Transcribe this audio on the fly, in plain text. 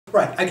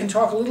Right, I can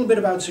talk a little bit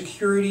about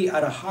security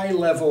at a high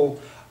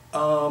level.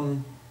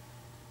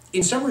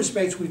 In some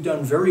respects, we've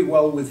done very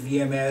well with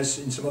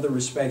VMS. In some other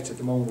respects, at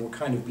the moment, we're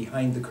kind of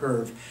behind the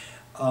curve.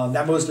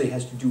 That mostly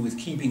has to do with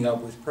keeping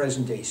up with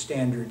present-day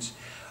standards.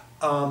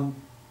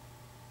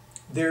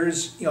 There are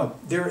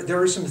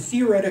some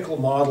theoretical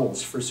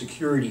models for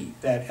security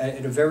that,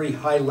 at a very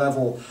high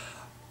level,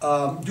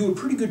 do a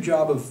pretty good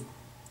job of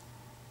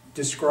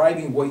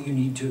describing what you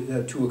need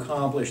to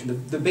accomplish.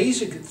 The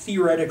basic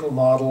theoretical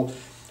model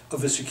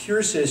of a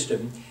secure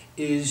system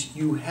is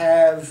you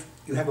have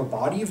a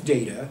body of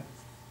data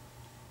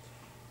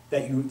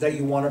that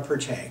you want to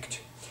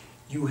protect.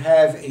 You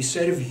have a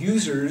set of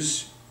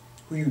users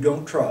who you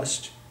don't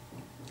trust.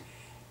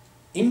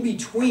 In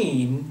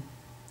between,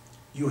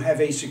 you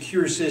have a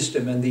secure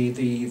system, and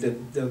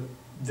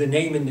the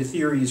name in the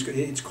theory is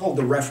it's called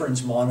the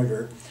reference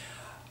monitor,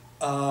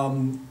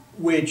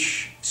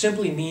 which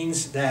simply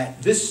means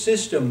that this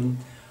system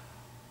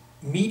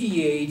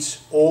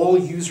mediates all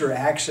user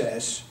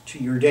access to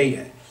your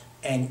data,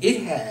 and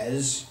it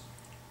has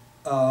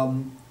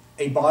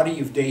a body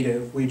of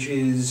data which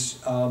is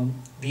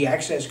the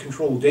access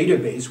control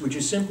database, which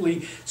is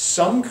simply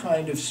some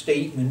kind of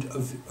statement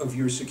of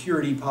your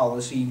security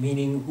policy,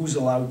 meaning who's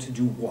allowed to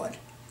do what.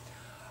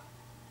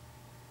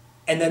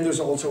 And then there's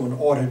also an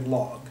audit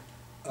log,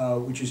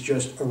 which is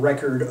just a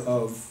record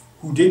of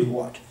who did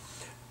what.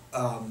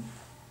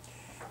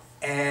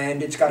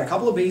 And it's got a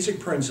couple of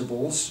basic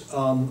principles.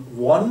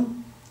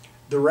 One,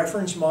 the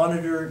reference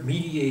monitor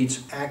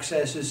mediates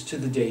accesses to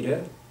the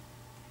data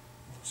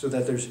so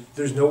that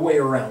there's no way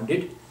around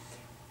it.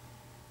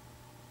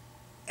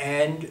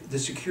 And the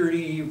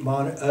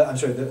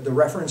the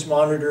reference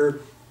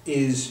monitor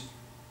is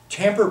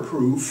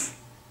tamper-proof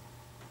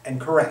and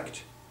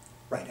correct.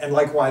 Right, and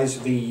likewise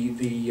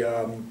the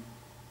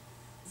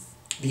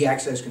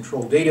access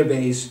control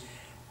database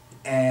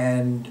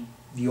and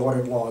the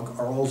audit log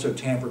are also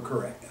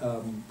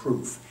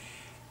tamper-proof.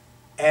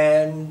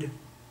 And the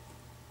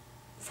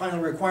final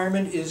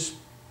requirement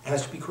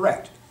has to be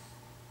correct.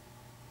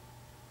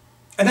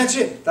 And that's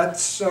it.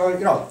 That's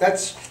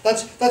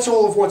that's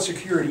all of what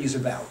security is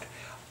about.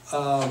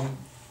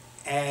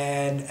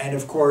 And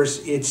of course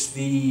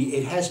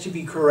it has to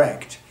be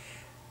correct,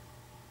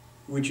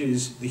 which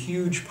is the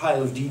huge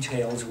pile of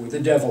details where the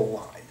devil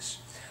lies.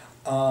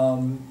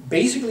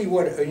 Basically,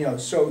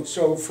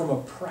 so from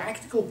a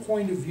practical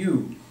point of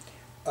view,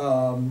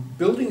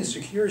 building a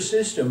secure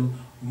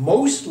system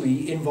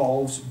mostly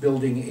involves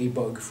building a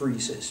bug-free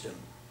system.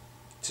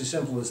 It's as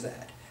simple as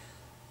that.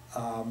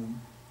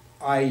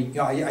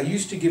 I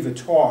used to give a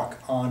talk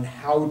on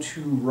how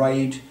to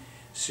write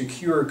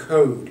secure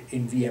code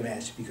in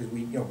VMS because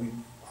we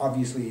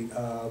obviously,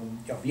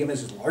 VMS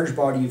is a large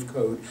body of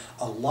code.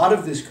 A lot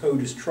of this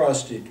code is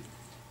trusted.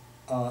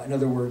 In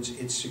other words,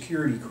 it's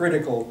security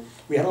critical.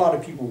 We had a lot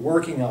of people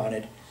working on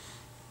it,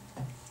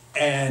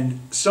 and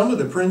some of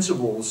the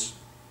principles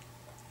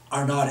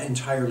are not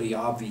entirely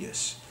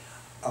obvious.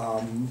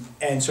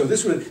 And so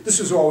this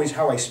was always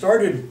how I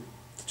started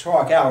the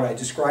talk out. I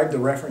described the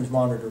reference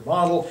monitor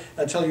model.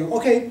 I tell you,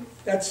 okay,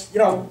 that's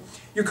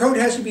your code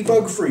has to be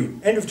bug-free.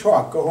 End of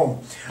talk.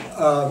 Go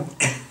home.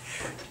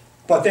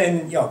 But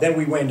then, then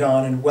we went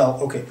on and,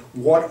 well, okay,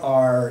 what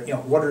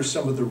are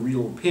some of the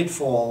real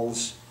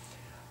pitfalls,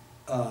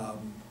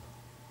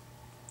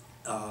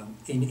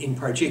 in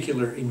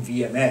particular in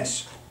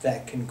VMS,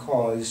 that can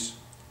cause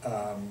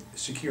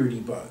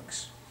security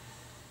bugs?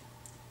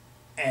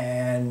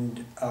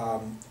 And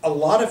a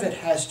lot of it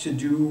has to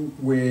do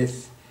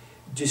with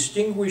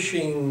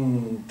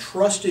distinguishing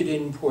trusted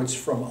inputs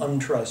from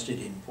untrusted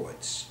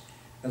inputs.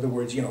 In other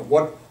words,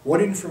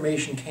 what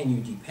information can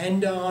you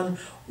depend on?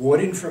 What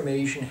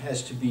information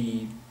has to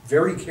be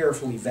very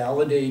carefully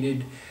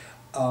validated?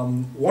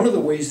 One of the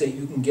ways that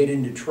you can get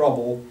into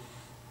trouble,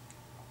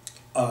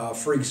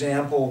 for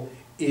example,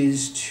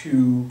 is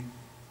to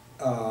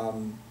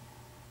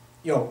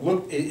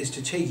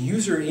take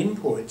user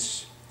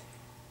inputs,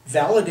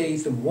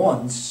 validate them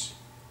once,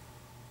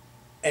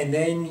 and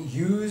then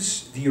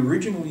use the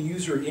original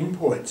user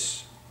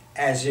inputs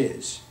as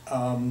is.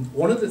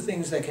 One of the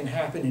things that can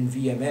happen in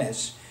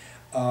VMS,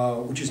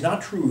 which is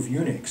not true of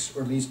Unix,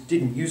 or at least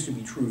didn't used to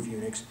be true of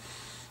Unix,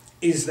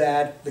 is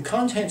that the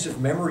contents of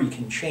memory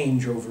can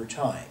change over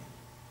time.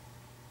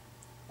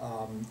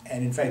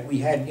 And in fact, we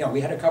had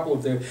a couple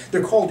of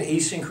they're called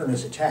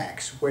asynchronous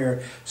attacks,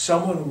 where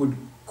someone would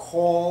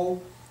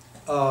call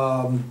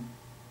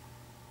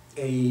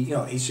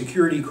a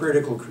security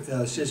critical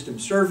system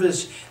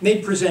service, and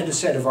they'd present a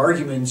set of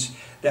arguments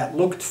that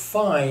looked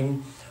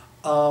fine,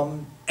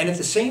 and at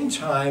the same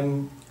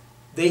time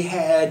they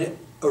had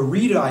a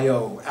read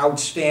I/O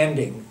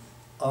outstanding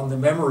on the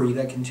memory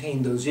that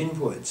contained those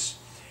inputs.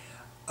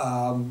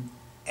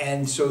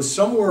 And so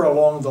somewhere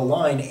along the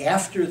line,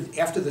 after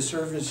the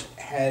service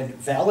had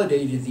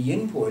validated the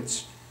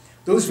inputs,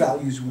 those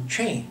values would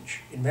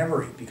change in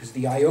memory because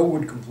the I/O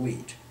would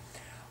complete.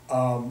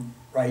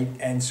 right?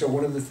 And so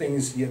one of the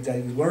things that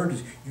you learned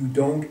is you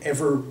don't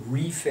ever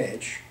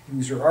refetch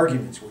user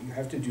arguments. What you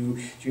have to do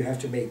is you have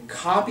to make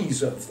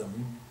copies of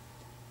them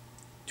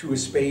to a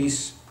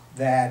space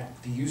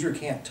that the user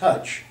can't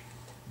touch,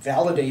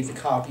 validate the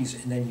copies,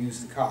 and then use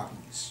the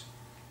copies.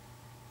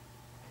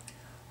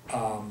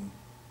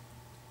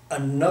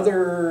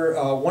 Another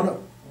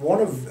one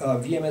of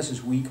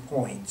VMS's weak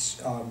points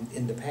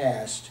in the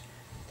past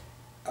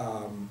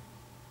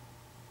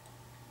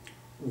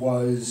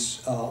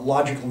was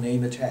logical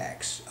name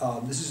attacks.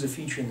 This is a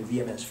feature in the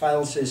VMS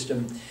file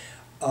system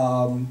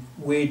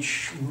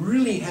which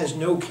really has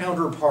no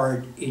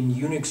counterpart in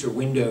Unix or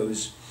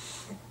Windows.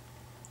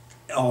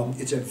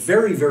 It's a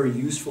very, very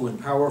useful and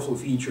powerful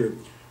feature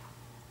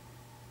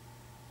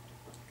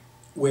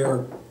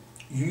where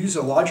you use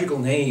a logical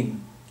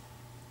name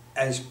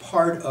as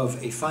part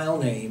of a file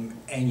name,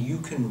 and you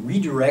can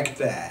redirect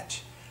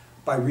that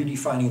by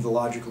redefining the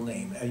logical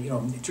name.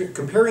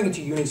 Comparing it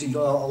to Unix, a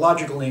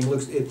logical name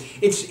looks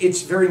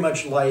it's very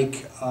much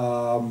like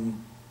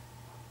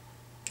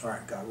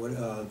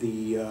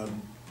the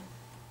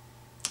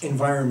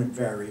environment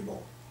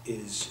variable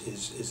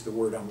is the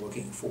word I'm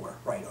looking for,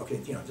 right?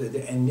 Okay,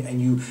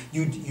 and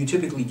you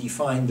typically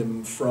define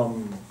them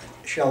from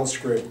shell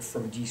script,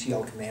 from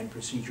DCL command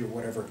procedure,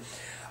 whatever.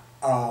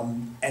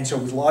 And so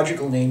with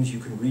logical names, you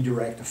can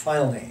redirect a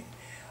file name.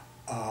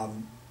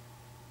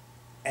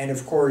 And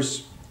of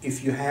course,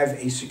 if you have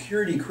a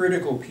security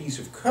critical piece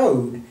of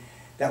code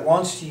that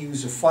wants to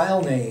use a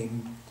file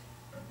name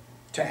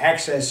to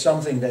access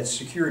something that's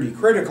security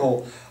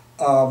critical,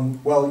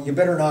 well, you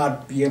better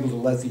not be able to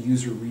let the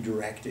user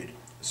redirect it.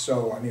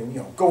 So, I mean,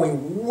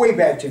 going way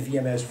back to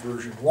VMS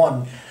version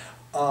 1,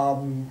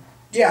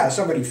 yeah,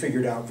 somebody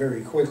figured out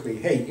very quickly,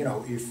 hey,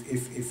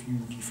 if you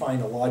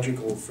define a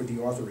logical for the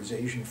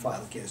authorization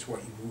file, guess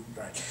what, you move,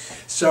 right?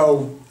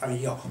 So, I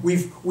mean,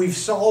 we've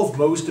solved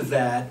most of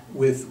that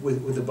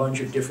with a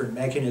bunch of different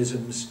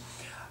mechanisms,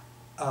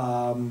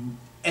 and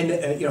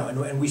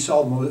we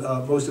solved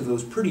most of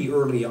those pretty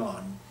early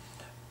on,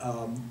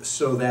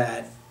 so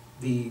that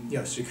the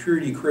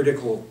security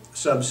critical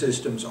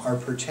subsystems are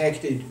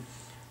protected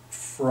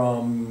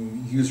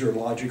from user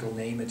logical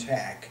name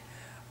attack.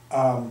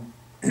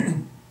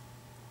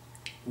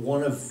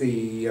 One of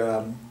the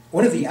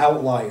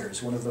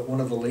outliers, one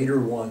of the later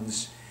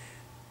ones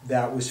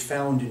that was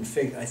found in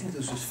fix, I think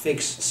this was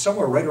fixed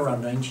somewhere right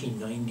around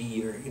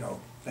 1990 or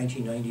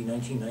 1990,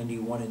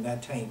 1991, in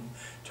that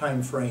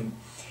time frame,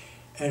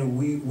 and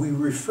we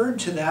referred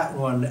to that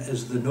one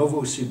as the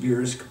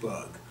Novosibirsk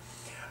bug.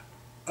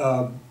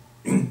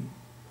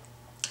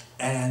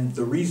 And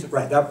the reason,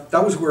 right,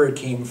 that was where it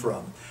came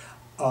from,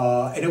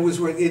 and it was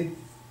where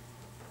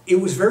it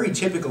was very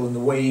typical in the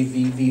way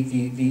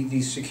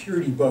these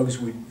security bugs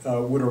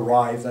would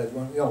arrive. That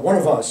one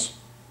of us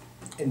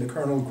in the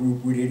kernel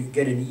group would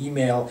get an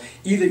email,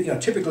 either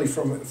typically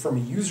from a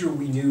user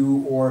we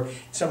knew, or in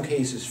some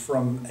cases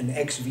from an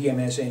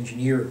ex-VMS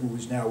engineer who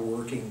was now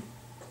working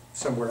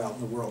somewhere out in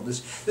the world.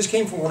 This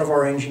came from one of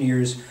our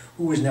engineers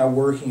who was now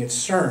working at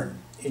CERN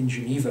in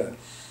Geneva.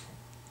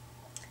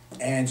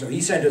 And so he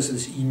sent us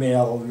this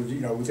email, with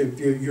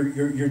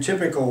your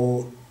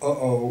typical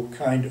uh-oh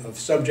kind of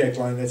subject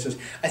line that says,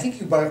 I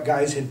think you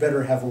guys had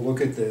better have a look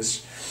at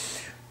this.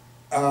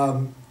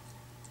 And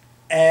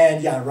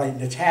yeah, right,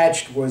 and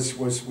attached was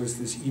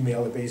this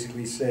email that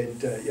basically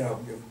said,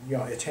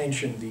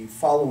 attention, the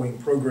following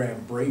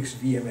program breaks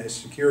VMS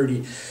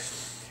security.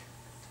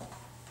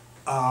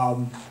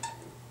 And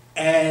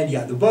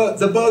yeah, the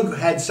bug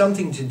had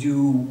something to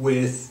do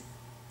with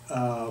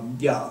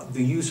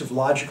the use of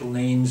logical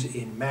names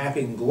in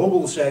mapping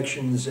global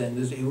sections, and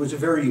it was a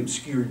very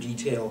obscure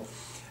detail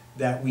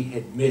that we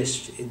had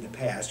missed in the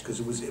past, because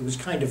it was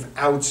kind of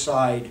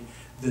outside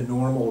the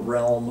normal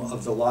realm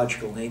of the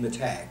logical name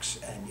attacks,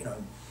 and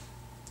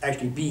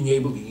actually being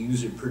able to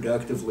use it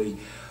productively.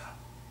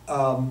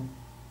 And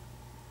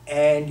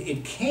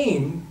it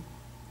came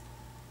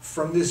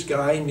from this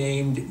guy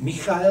named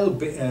Mikhail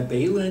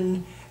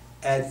Balin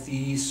at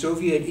the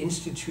Soviet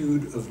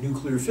Institute of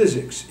Nuclear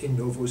Physics in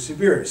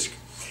Novosibirsk.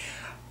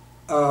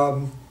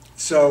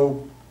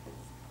 So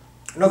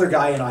another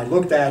guy and I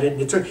looked at it,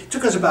 and it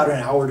took us about an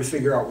hour to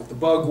figure out what the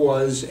bug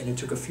was, and it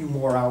took a few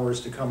more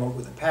hours to come up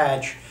with a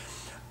patch.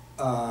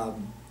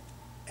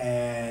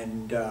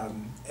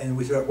 And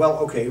we thought, well,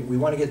 okay, we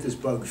want to get this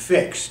bug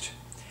fixed.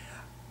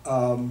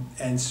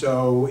 And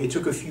so it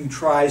took a few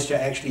tries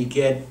to actually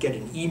get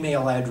an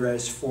email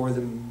address for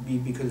them,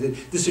 because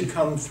this had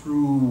come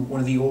through one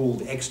of the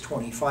old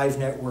X25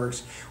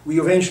 networks. We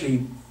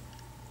eventually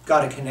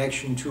got a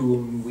connection to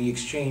him. We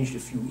exchanged a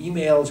few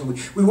emails, and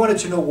we wanted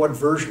to know what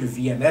version of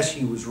VMS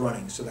he was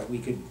running so that we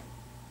could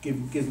give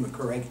him a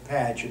correct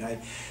patch. And I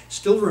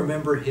still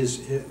remember his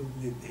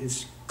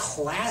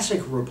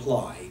classic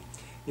reply.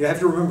 You have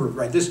to remember,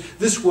 right,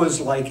 this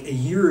was like a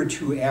year or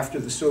two after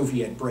the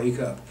Soviet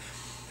breakup.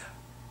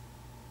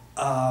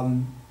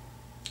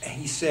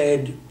 He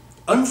said,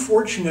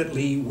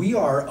 unfortunately, we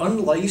are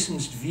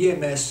unlicensed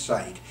VMS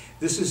site.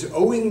 This is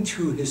owing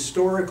to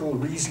historical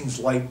reasons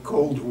like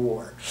Cold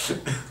War.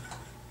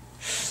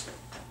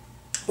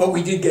 But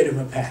we did get him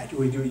a patch.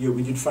 We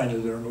did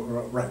finally learn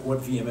right what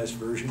VMS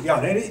version. Yeah,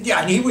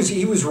 and he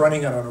was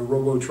running it on a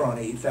Robotron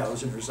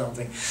 8000 or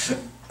something.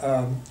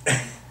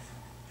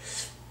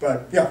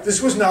 But yeah,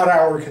 this was not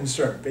our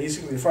concern.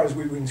 Basically, as far as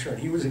we were concerned,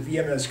 he was a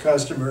VMS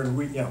customer, and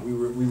we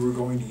were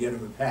going to get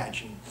him a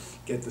patch and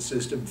get the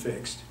system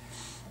fixed.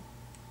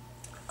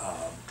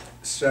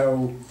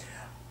 So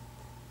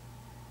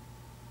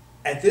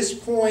at this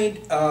point,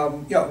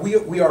 yeah,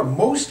 we are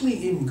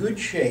mostly in good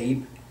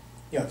shape.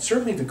 Yeah,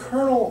 certainly the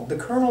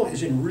kernel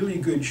is in really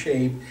good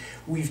shape.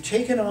 We've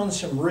taken on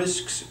some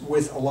risks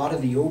with a lot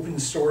of the open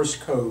source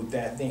code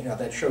that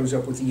that shows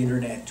up with the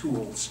internet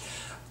tools,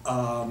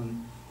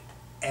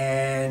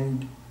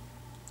 and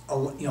a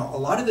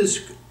lot of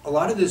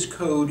this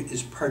code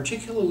is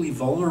particularly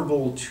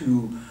vulnerable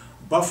to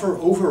buffer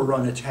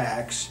overrun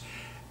attacks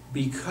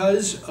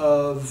because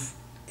of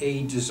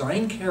a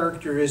design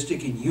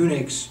characteristic in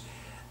Unix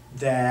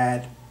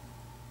that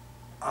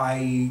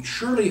I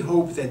surely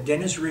hope that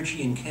Dennis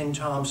Ritchie and Ken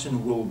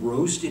Thompson will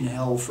roast in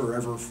hell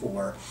forever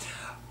for.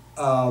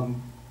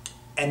 And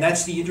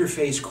that's the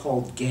interface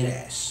called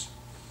getS,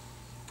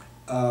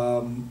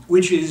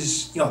 which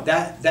is,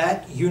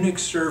 that Unix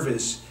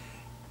service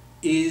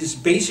is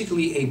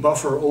basically a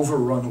buffer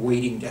overrun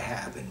waiting to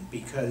happen,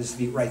 because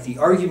the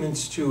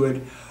arguments to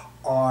it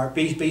are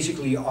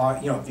basically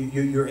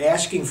you're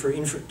asking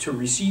to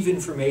receive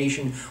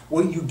information.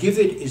 What you give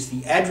it is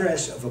the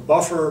address of a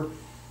buffer,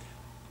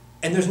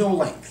 and there's no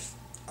length.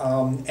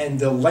 And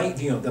the length,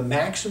 the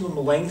maximum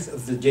length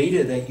of the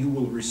data that you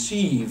will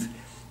receive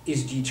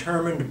is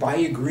determined by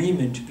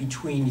agreement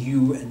between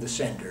you and the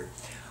sender.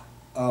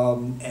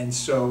 And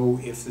so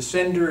if the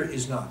sender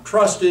is not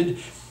trusted,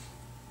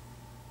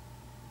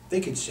 they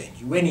could send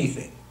you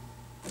anything.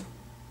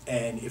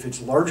 And if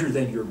it's larger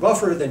than your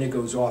buffer, then it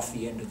goes off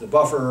the end of the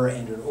buffer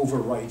and it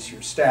overwrites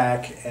your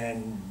stack,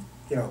 and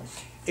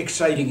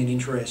exciting and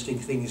interesting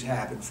things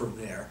happen from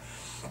there.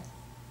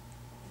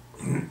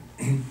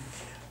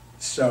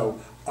 So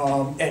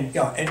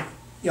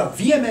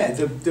VMS,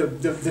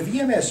 the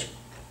VMS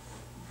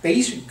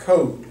basic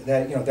code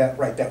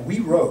that we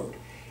wrote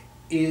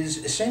is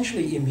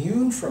essentially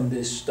immune from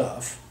this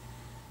stuff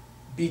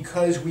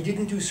because we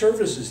didn't do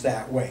services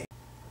that way.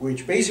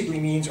 Which basically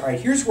means, all right,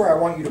 here's where I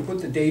want you to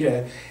put the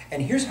data,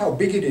 and here's how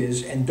big it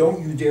is, and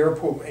don't you dare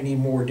put any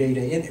more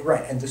data in.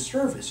 Right, and the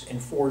service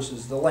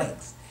enforces the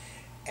length.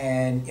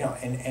 And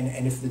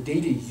and if the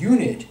data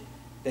unit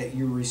that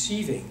you're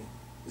receiving,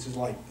 this is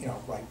like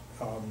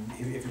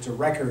if it's a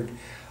record,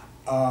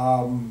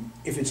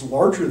 if it's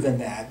larger than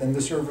that, then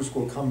the service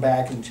will come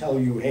back and tell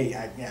you, hey,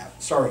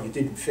 sorry, it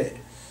didn't fit.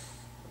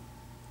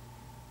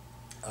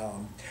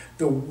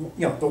 The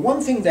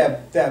one thing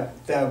that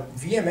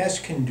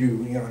VMS can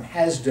do, and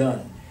has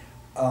done,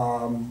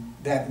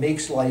 that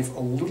makes life a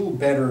little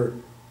better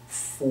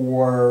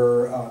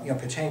for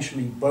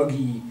potentially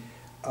buggy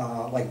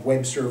like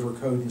web server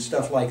code and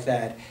stuff like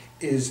that,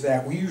 is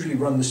that we usually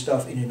run the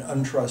stuff in an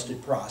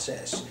untrusted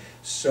process.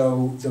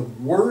 So the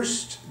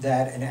worst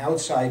that an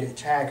outside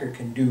attacker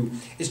can do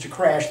is to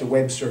crash the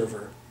web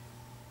server.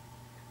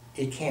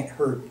 It can't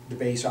hurt the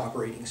base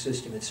operating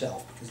system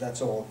itself, because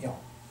that's all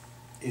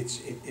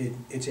it's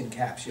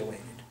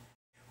encapsulated.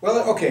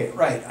 Well, okay,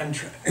 right. I'm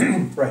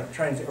trying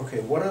to think. Okay,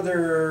 what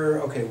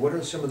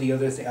are some of the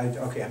other things?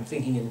 I'm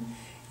thinking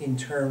in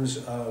terms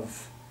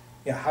of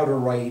how to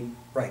write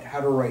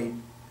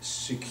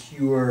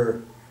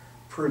secure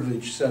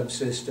privileged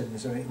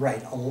subsystems. I mean,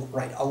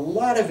 a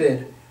lot of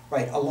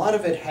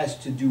it has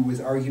to do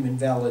with argument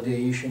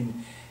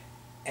validation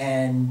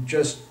and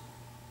just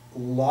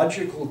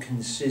logical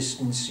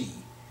consistency.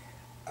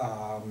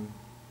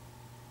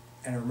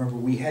 And I remember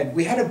we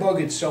had a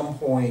bug at some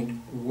point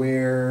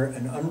where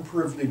an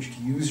unprivileged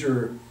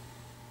user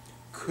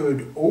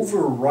could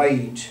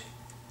overwrite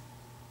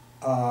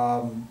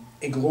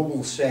a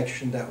global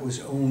section that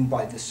was owned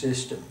by the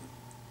system,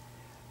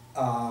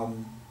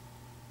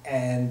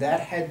 and that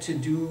had to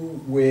do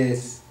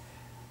with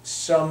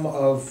some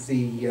of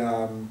the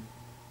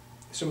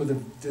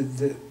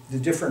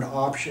different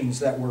options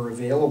that were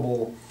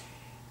available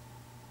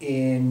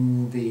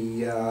in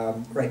the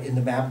in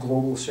the map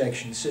global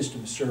section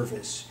system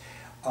service,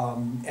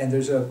 and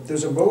there's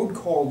a mode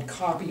called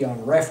copy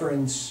on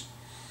reference,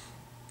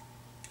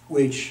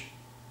 which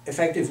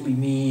effectively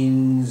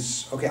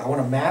means, okay, I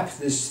want to map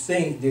this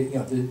thing,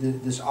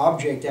 this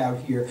object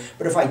out here,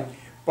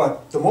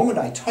 but the moment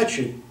I touch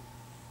it,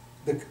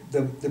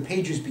 the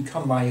pages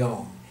become my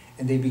own,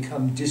 and they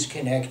become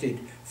disconnected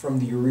from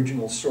the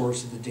original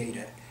source of the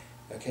data.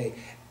 Okay.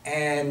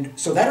 And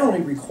so that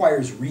only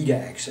requires read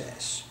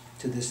access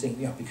to this thing,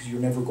 because you're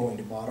never going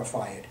to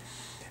modify it.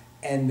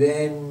 And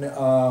then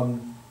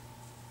I'm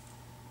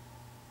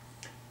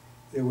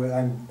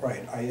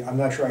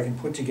not sure I can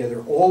put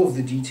together all of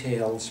the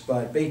details,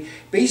 but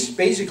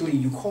basically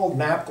you called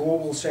map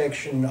global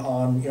section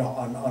on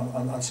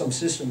on some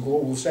system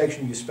global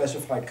section. You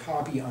specified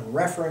copy on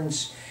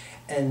reference,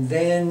 and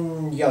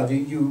then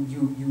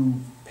you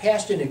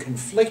passed in a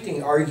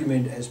conflicting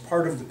argument as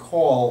part of the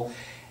call,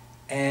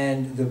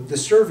 and the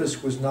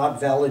service was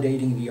not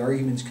validating the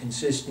arguments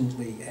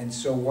consistently. And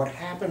so what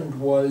happened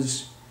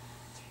was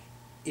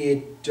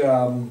it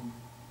did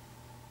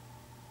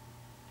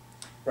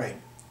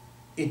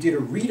a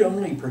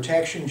read-only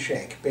protection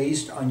check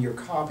based on your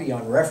copy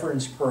on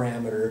reference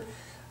parameter,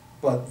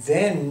 but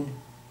then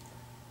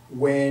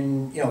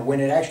when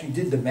it actually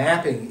did the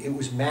mapping, it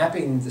was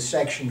mapping the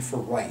section for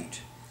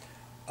write.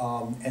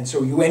 And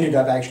so you ended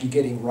up actually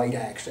getting write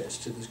access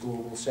to this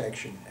global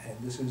section. And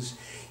this is,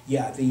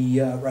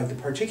 the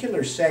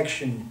particular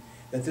section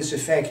that this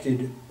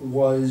affected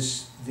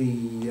was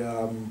the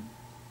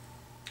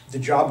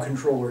job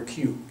controller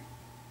queue.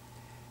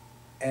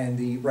 And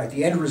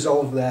the end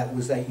result of that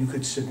was that you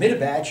could submit a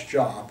batch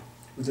job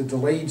with a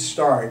delayed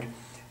start,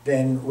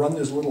 then run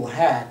this little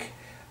hack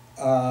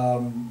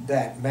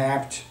that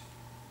mapped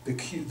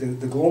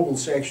the global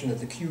section that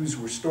the queues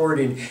were stored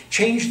in,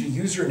 change the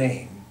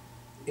username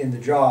in the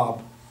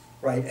job,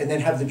 and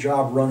then have the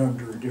job run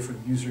under a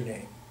different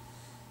username.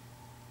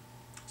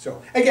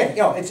 So again,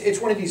 it's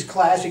one of these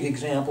classic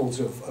examples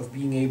of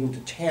being able to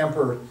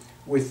tamper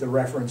with the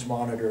reference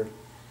monitor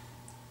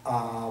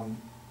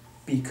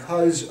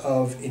because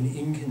of an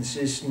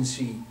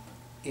inconsistency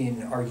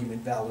in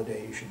argument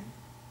validation.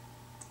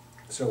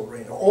 So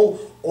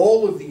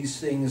all of these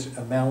things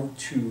amount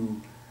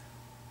to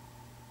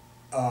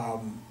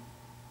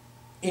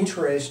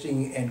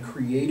interesting and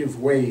creative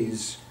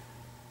ways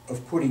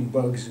of putting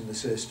bugs in the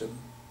system.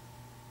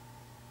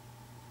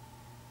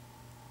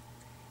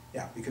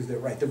 Yeah, because they're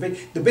right.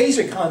 The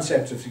basic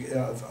concepts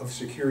of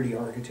security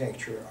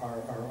architecture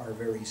are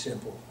very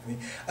simple. I mean,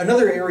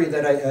 another area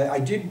that I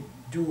did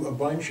do a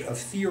bunch of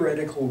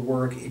theoretical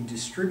work in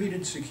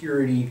distributed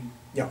security,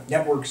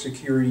 network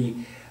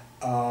security,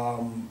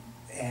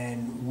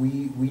 and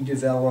we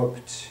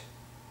developed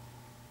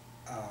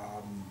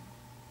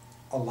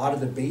a lot of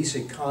the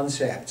basic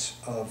concepts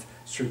of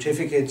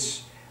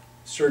certificates,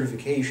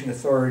 certification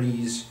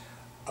authorities,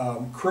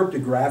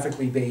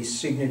 cryptographically based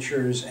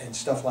signatures and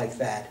stuff like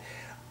that.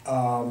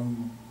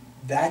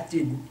 That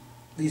did,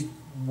 at least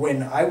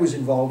when I was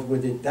involved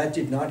with it, that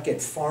did not get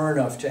far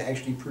enough to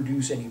actually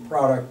produce any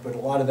product, but a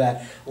lot of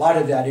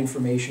that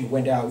information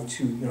went out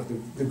to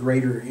the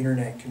greater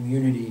internet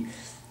community,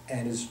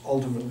 and has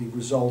ultimately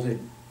resulted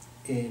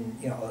in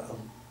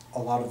a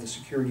lot of the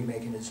security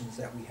mechanisms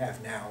that we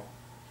have now.